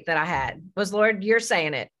the faith that I had was, Lord, you're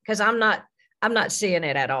saying it, because I'm not seeing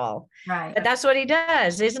it at all. Right. But that's what he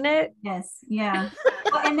does, isn't it? Yes. Yeah.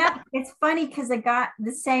 Well, and it's funny because I got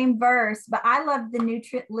the same verse, but I love the New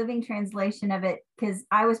Living Translation of it, because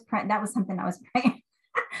that was something I was praying.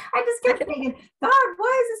 I just kept thinking, God,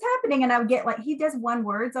 why is this happening? And I would get like, he does one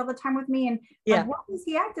words all the time with me. And like, why is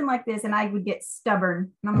he acting like this? And I would get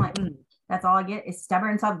stubborn. And I'm like, that's all I get is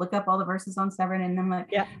stubborn. So I'd look up all the verses on stubborn. And I'm like,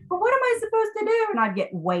 but what am I supposed to do? And I'd get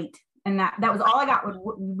wait. And that was all I got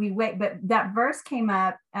would be wait. But that verse came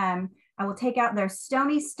up. I will take out their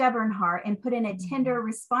stony, stubborn heart and put in a tender,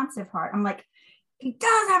 responsive heart. I'm like, he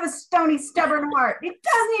does have a stony, stubborn heart. It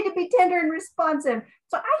does need to be tender and responsive.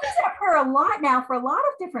 So I use that prayer a lot now for a lot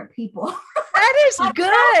of different people. That is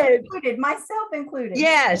good. Myself included.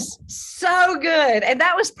 Yes, so good. And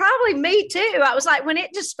that was probably me too. I was like, when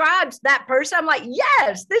it describes that person, I'm like,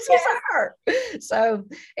 yes, this is her. So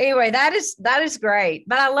anyway, that is great.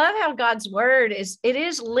 But I love how God's word is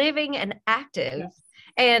living and active. Yes.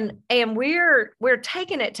 And we're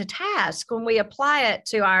taking it to task when we apply it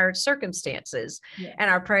to our circumstances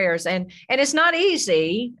and our prayers. And it's not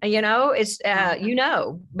easy, it's,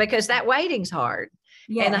 because that waiting's hard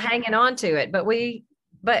and hanging on to it.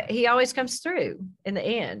 But he always comes through in the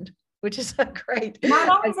end, which is so great. Not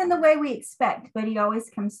always in the way we expect, but he always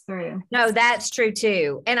comes through. No, that's true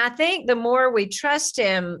too. And I think the more we trust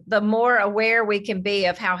him, the more aware we can be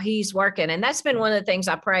of how he's working. And that's been one of the things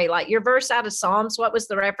I pray, like your verse out of Psalms. What was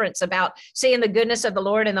the reference about seeing the goodness of the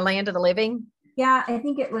Lord in the land of the living? Yeah, I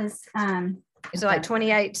think it was. Is it like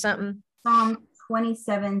 28 something? Psalm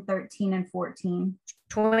 27, 13 and 14.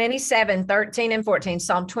 27, 13 and 14,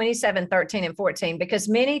 Psalm 27, 13 and 14, because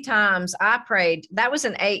many times I prayed, that was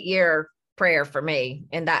an 8-year prayer for me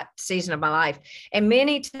in that season of my life. And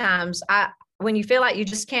many times when you feel like you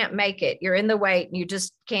just can't make it, you're in the wait and you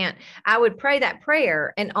just can't, I would pray that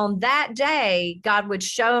prayer. And on that day, God would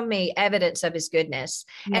show me evidence of his goodness.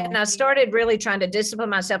 Yeah. And I started really trying to discipline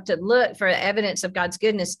myself to look for evidence of God's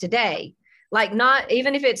goodness today. Like, not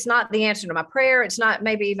even if it's not the answer to my prayer, it's not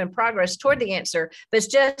maybe even progress toward the answer, but it's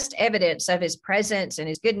just evidence of his presence and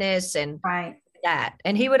his goodness and that.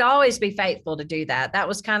 And he would always be faithful to do that. That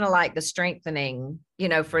was kind of like the strengthening,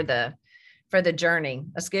 for the journey.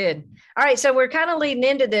 That's good. All right. So we're kind of leading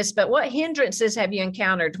into this, but what hindrances have you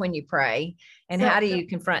encountered when you pray, and how do you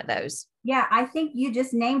confront those? Yeah, I think you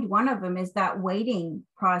just named one of them, is that waiting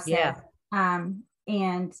process. Yeah.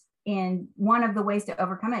 And one of the ways to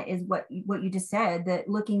overcome it is what you just said, that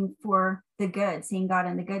looking for the good, seeing God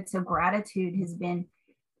in the good. So gratitude has been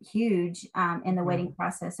huge in the waiting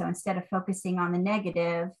process. So instead of focusing on the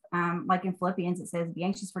negative, like in Philippians, it says, be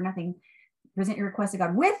anxious for nothing, present your request to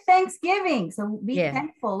God with thanksgiving. So be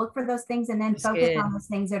thankful, look for those things, and then focus on those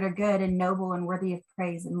things that are good and noble and worthy of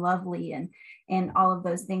praise and lovely and all of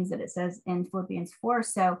those things that it says in Philippians 4.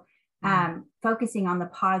 So focusing on the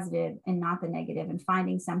positive and not the negative, and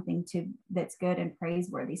finding something that's good and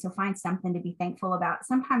praiseworthy. So find something to be thankful about.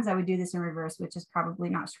 Sometimes I would do this in reverse, which is probably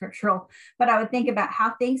not scriptural, but I would think about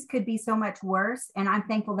how things could be so much worse. And I'm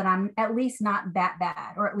thankful that I'm at least not that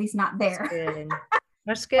bad, or at least not there.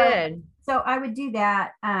 That's good. So I would do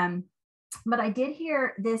that. But I did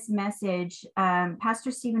hear this message, Pastor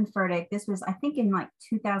Stephen Furtick. This was, I think, in like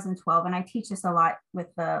 2012. And I teach this a lot with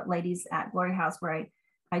the ladies at Glory House, where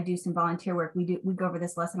I do some volunteer work. We go over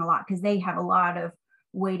this lesson a lot because they have a lot of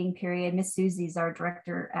waiting period. Miss Susie's our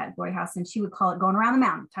director at Glory House, and she would call it going around the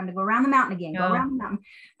mountain. Time to go around the mountain again, go around the mountain.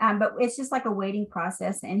 But it's just like a waiting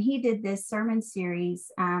process. And he did this sermon series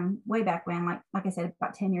way back when, like I said,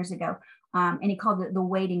 about 10 years ago. And he called it The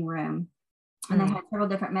Waiting Room. And they had several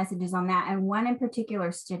different messages on that. And one in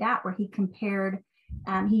particular stood out where he compared,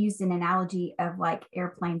 he used an analogy of like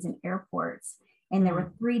airplanes and airports. And there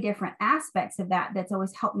were 3 different aspects of that that's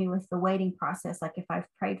always helped me with the waiting process. Like if I've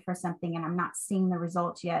prayed for something and I'm not seeing the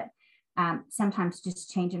results yet, sometimes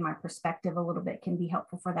just changing my perspective a little bit can be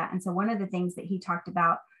helpful for that. And so one of the things that he talked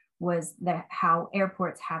about was how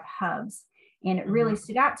airports have hubs. And it really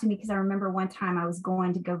stood out to me because I remember one time I was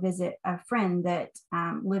going to go visit a friend that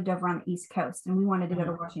lived over on the East Coast, and we wanted to go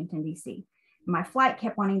to Washington, D.C. My flight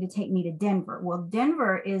kept wanting to take me to Denver. Well,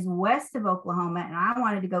 Denver is west of Oklahoma, and I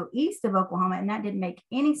wanted to go east of Oklahoma, and that didn't make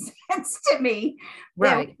any sense to me.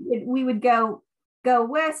 Right. We would go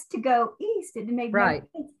west to go east. It didn't make no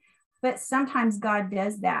sense. But sometimes God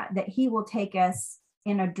does that he will take us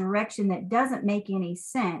in a direction that doesn't make any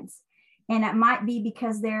sense. And it might be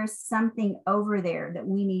because there's something over there that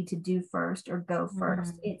we need to do first or go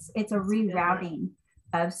first. It's a rerouting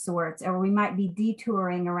of sorts, or we might be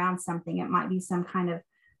detouring around something. It might be some kind of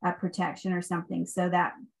protection or something. So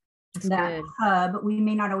that hub, we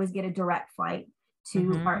may not always get a direct flight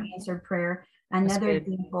to our answered prayer. Another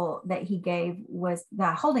example that he gave was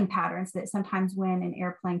the holding patterns, that sometimes when an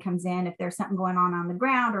airplane comes in, if there's something going on the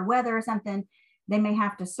ground or weather or something, they may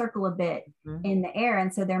have to circle a bit in the air.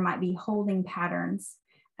 And so there might be holding patterns.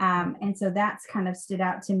 And so that's kind of stood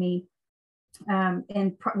out to me.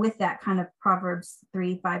 And with that kind of Proverbs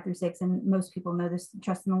 3:5-6, and most people know this,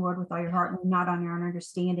 trust in the Lord with all your heart and not on your own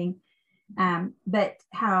understanding. But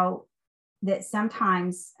how that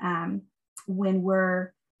sometimes when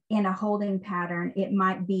we're in a holding pattern, it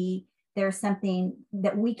might be there's something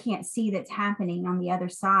that we can't see that's happening on the other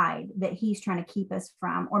side that he's trying to keep us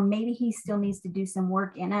from, or maybe he still needs to do some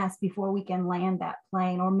work in us before we can land that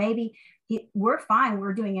plane, or maybe we're fine,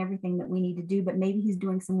 we're doing everything that we need to do, but maybe he's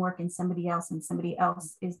doing some work in somebody else, and somebody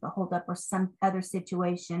else is the holdup, or some other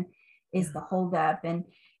situation is the holdup.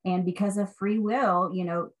 And because of free will,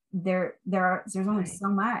 there's only so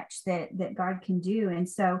much that God can do. And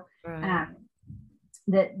so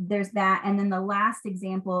that there's that. And then the last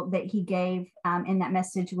example that he gave in that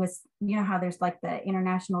message was, how there's like the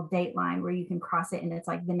international date line where you can cross it and it's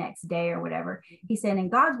like the next day or whatever. He said in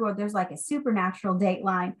God's world, there's like a supernatural date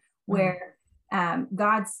line where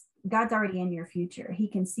God's already in your future. He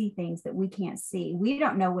can see things that we can't see. We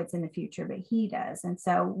don't know what's in the future, but he does. And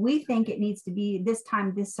so we think it needs to be this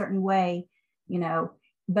time, this certain way,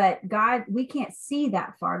 but God, we can't see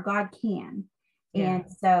that far. God can. And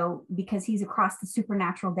so because he's across the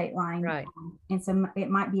supernatural date line, and so it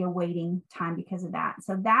might be a waiting time because of that.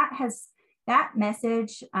 So that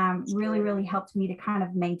message really, really helped me to kind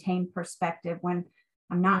of maintain perspective when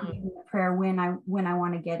I'm not getting the prayer when I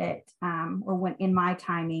want to get it, or when in my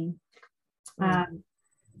timing. I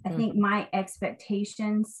think my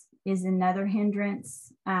expectations is another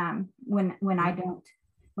hindrance. When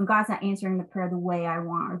God's not answering the prayer the way I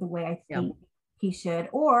want or the way I think. he should.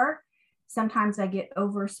 Or sometimes I get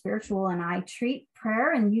over spiritual and I treat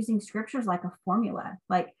prayer and using scriptures like a formula.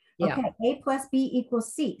 Like, okay, A plus B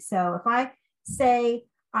equals C. So if I say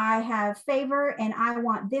I have favor and I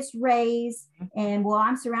want this raise, and well,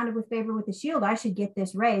 I'm surrounded with favor with the shield, I should get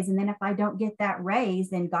this raise. And then if I don't get that raise,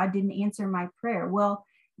 then God didn't answer my prayer. Well,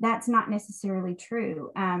 that's not necessarily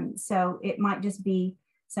true. So it might just be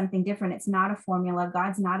something different. It's not a formula.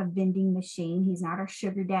 God's not a vending machine. He's not our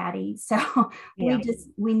sugar daddy. So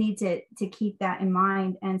we need to keep that in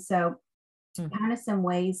mind. And so kind of some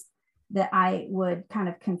ways that I would kind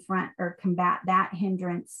of confront or combat that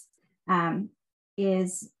hindrance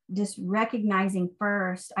is just recognizing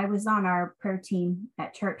first. I was on our prayer team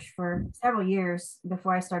at church for several years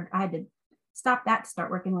before I had to stop that to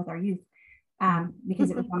start working with our youth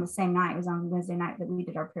because it was on the same night. It was on Wednesday night that we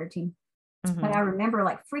did our prayer team. But I remember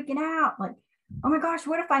like freaking out, like, oh my gosh,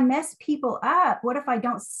 what if I mess people up? What if I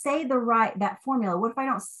don't say that formula? What if I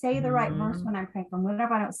don't say the right verse when I'm praying for them? What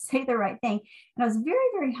if I don't say the right thing? And I was very,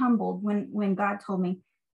 very humbled when God told me,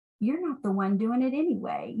 you're not the one doing it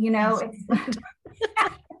anyway. You know,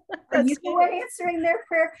 are you the one answering their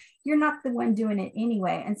prayer? You're not the one doing it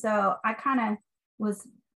anyway. And so I kind of was,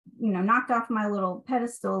 knocked off my little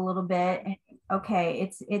pedestal a little bit. And okay,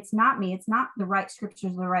 it's not me. It's not the right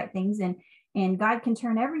scriptures, the right things. And God can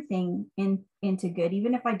turn everything into good.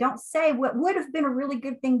 Even if I don't say what would have been a really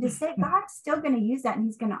good thing to say, God's still going to use that and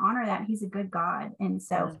he's going to honor that. He's a good God. And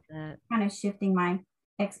so kind of shifting my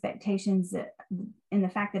expectations in the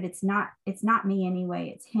fact that it's not me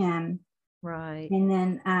anyway, it's him. Right. And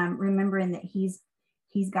then remembering that he's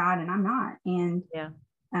God and I'm not. And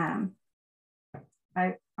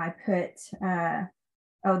I put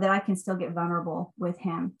that I can still get vulnerable with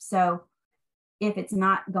him. So if it's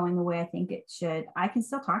not going the way I think it should, I can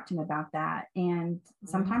still talk to him about that. And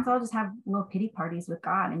sometimes I'll just have little pity parties with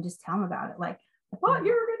God and just tell him about it. Like, I thought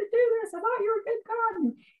you were going to do this. I thought you were a good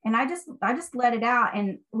God. And I just let it out.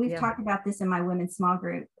 And we've talked about this in my women's small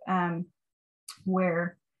group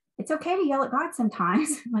where it's okay to yell at God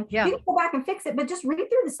sometimes. Like you can go back and fix it, but just read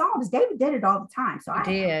through the Psalms. David did it all the time. So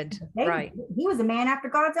David, he was a man after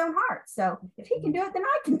God's own heart. So if he can do it, then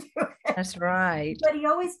I can do it. That's right. But he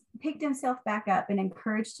always picked himself back up and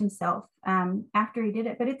encouraged himself after he did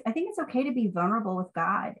it. But I think it's okay to be vulnerable with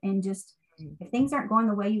God and just if things aren't going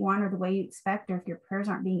the way you want or the way you expect, or if your prayers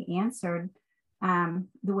aren't being answered the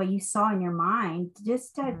way you saw in your mind,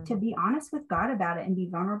 just to be honest with God about it and be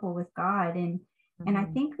vulnerable with God. And I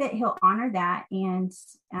think that he'll honor that and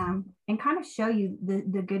kind of show you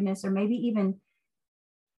the goodness, or maybe even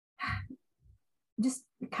just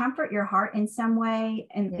comfort your heart in some way.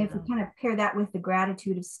 And if we kind of pair that with the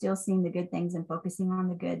gratitude of still seeing the good things and focusing on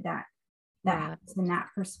the good, that helps in that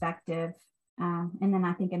perspective. And then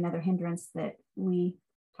I think another hindrance that we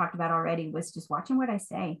talked about already was just watching what I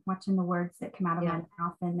say, watching the words that come out of my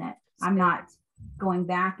mouth, and that I'm not going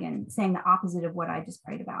back and saying the opposite of what I just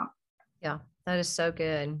prayed about. Yeah, that is so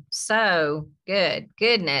good. So good.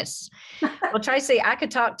 Goodness. Well, Tracy, I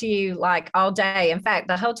could talk to you like all day. In fact,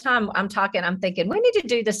 the whole time I'm talking, I'm thinking we need to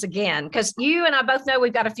do this again, because you and I both know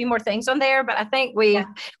we've got a few more things on there, but I think we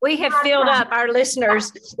have filled up our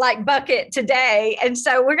listeners like bucket today. And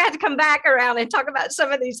so we're going to have to come back around and talk about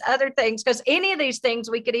some of these other things, because any of these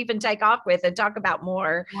things we could even take off with and talk about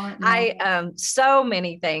more. So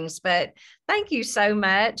many things, but thank you so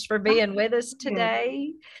much for being with us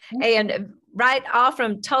today. And right off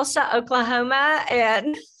from Tulsa, Oklahoma.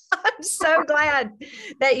 And I'm so glad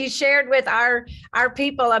that you shared with our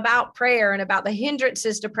people about prayer and about the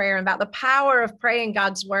hindrances to prayer and about the power of praying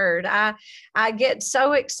God's word. I get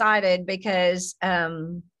so excited because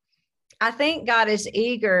I think God is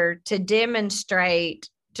eager to demonstrate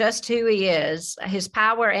just who he is, his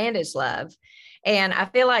power and his love. And I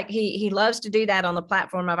feel like he loves to do that on the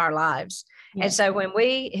platform of our lives. Yes. And so when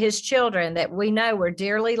his children that we know we're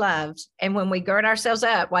dearly loved, and when we gird ourselves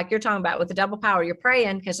up, like you're talking about with the double power, you're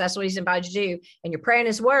praying because that's what he's invited you to do, and you're praying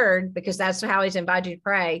his word because that's how he's invited you to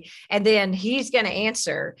pray. And then he's going to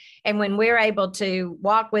answer. And when we're able to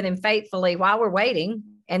walk with him faithfully while we're waiting,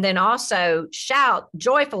 and then also shout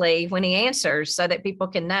joyfully when he answers so that people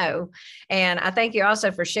can know. And I thank you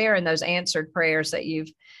also for sharing those answered prayers that you've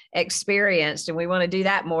experienced. And we want to do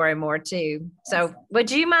that more and more too. So would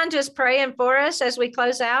you mind just praying for us as we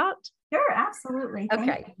close out? Sure, absolutely.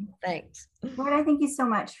 Thanks. Lord, I thank you so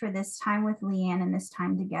much for this time with Leanne and this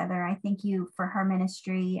time together. I thank you for her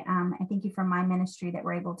ministry. I thank you for my ministry that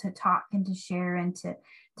we're able to talk and to share and to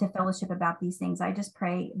fellowship about these things. I just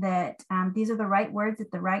pray that these are the right words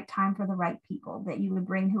at the right time for the right people, that you would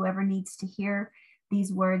bring whoever needs to hear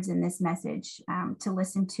these words in this message, to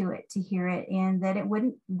listen to it, to hear it, and that it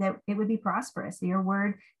would be prosperous. Your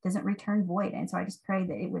word doesn't return void. And so I just pray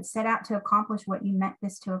that it would set out to accomplish what you meant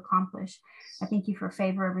this to accomplish. I thank you for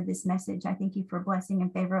favor over this message. I thank you for blessing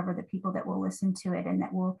and favor over the people that will listen to it, and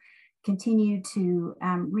that will continue to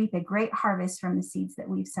reap a great harvest from the seeds that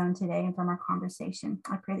we've sown today and from our conversation.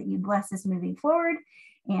 I pray that you bless us moving forward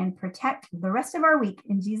and protect the rest of our week.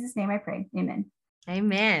 In Jesus' name I pray. Amen.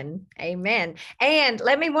 Amen. Amen. And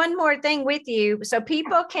let me one more thing with you. So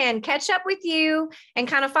people can catch up with you and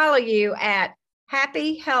kind of follow you at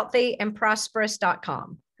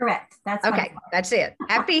happyhealthyandprosperous.com. Correct. That's okay. That's it.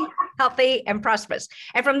 Happy, healthy, and prosperous.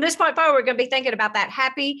 And from this point forward, we're going to be thinking about that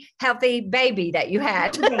happy, healthy baby that you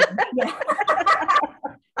had. Yeah.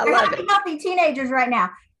 I love it. Healthy teenagers right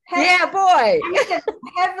now. Yeah, boy. I need to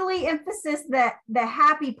heavily emphasize that the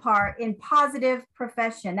happy part in positive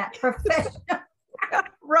profession, that professional.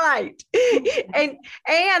 Right.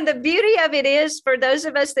 And the beauty of it is, for those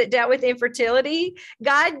of us that dealt with infertility,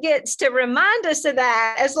 God gets to remind us of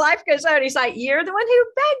that as life goes on. He's like, you're the one who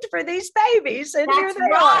begged for these babies, and here they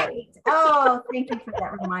are. Oh, thank you for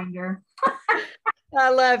that reminder. I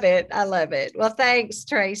love it. I love it. Well, thanks,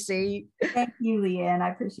 Tracy. Thank you, Leanne.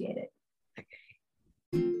 I appreciate it.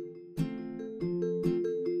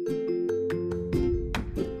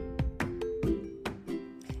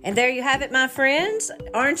 And there you have it, my friends.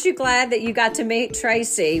 Aren't you glad that you got to meet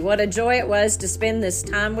Tracy? What a joy it was to spend this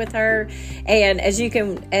time with her. And as you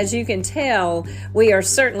can tell, we are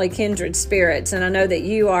certainly kindred spirits, and I know that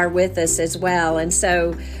you are with us as well. And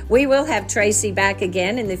so we will have Tracy back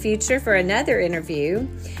again in the future for another interview.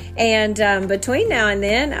 And between now and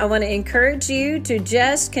then, I want to encourage you to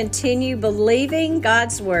just continue believing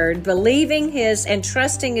God's word, believing his and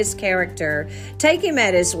trusting his character. Take him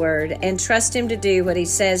at his word and trust him to do what he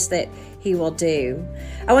says that he will do.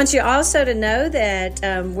 I want you also to know that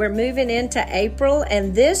we're moving into April,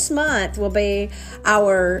 and this month will be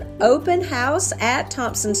our open house at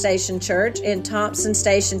Thompson Station Church in Thompson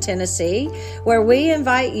Station, Tennessee, where we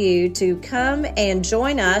invite you to come and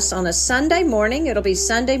join us on a Sunday morning. It'll be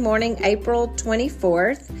Sunday morning, April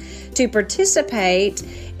 24th, to participate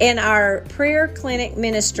in our Prayer Clinic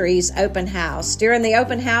Ministries open house. During the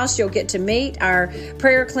open house, you'll get to meet our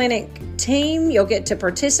Prayer Clinic team. You'll get to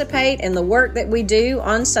participate in the work that we do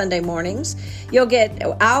on Sunday mornings.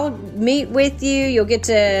 I'll meet with you. You'll get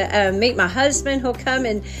to meet my husband, who'll come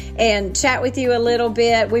and chat with you a little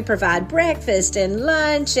bit. We provide breakfast and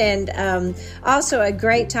lunch, and also a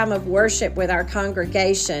great time of worship with our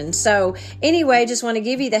congregation. So anyway, just want to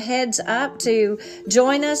give you the heads up to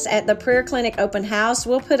join us at the Prayer Clinic open house.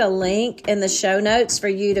 We'll put a link in the show notes for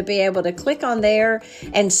you to be able to click on there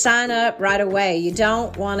and sign up right away. You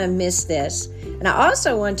don't want to miss this. And I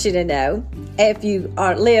also want you to know, if you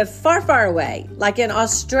live far, far away, like in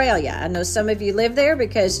Australia, I know some of you live there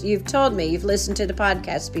because you've told me you've listened to the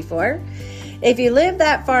podcast before. If you live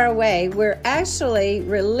that far away, we're actually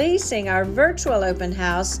releasing our virtual open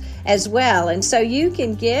house as well. And so you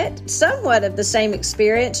can get somewhat of the same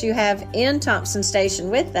experience you have in Thompson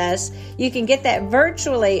Station with us. You can get that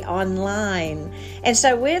virtually online. And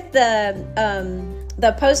so with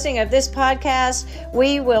the posting of this podcast,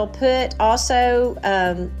 we will put also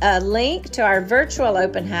a link to our virtual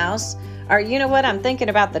open house. Or you know what, I'm thinking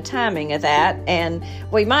about the timing of that, and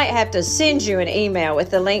we might have to send you an email with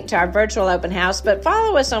the link to our virtual open house, but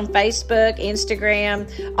follow us on Facebook, Instagram,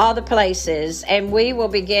 all the places, and we will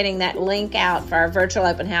be getting that link out for our virtual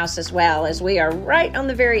open house as well, as we are right on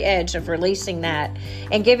the very edge of releasing that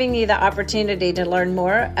and giving you the opportunity to learn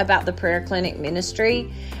more about the Prayer Clinic ministry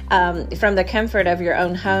from the comfort of your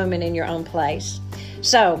own home and in your own place.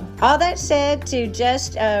 So, all that said, to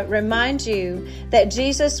just remind you that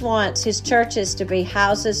Jesus wants his churches to be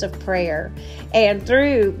houses of prayer. And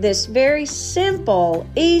through this very simple,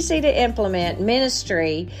 easy to implement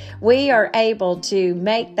ministry, we are able to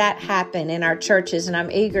make that happen in our churches. And I'm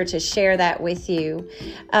eager to share that with you.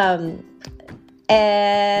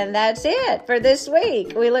 And that's it for this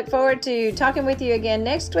week. We look forward to talking with you again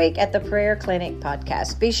next week at the Prayer Clinic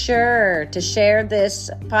podcast. Be sure to share this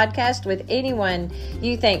podcast with anyone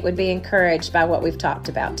you think would be encouraged by what we've talked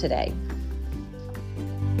about today.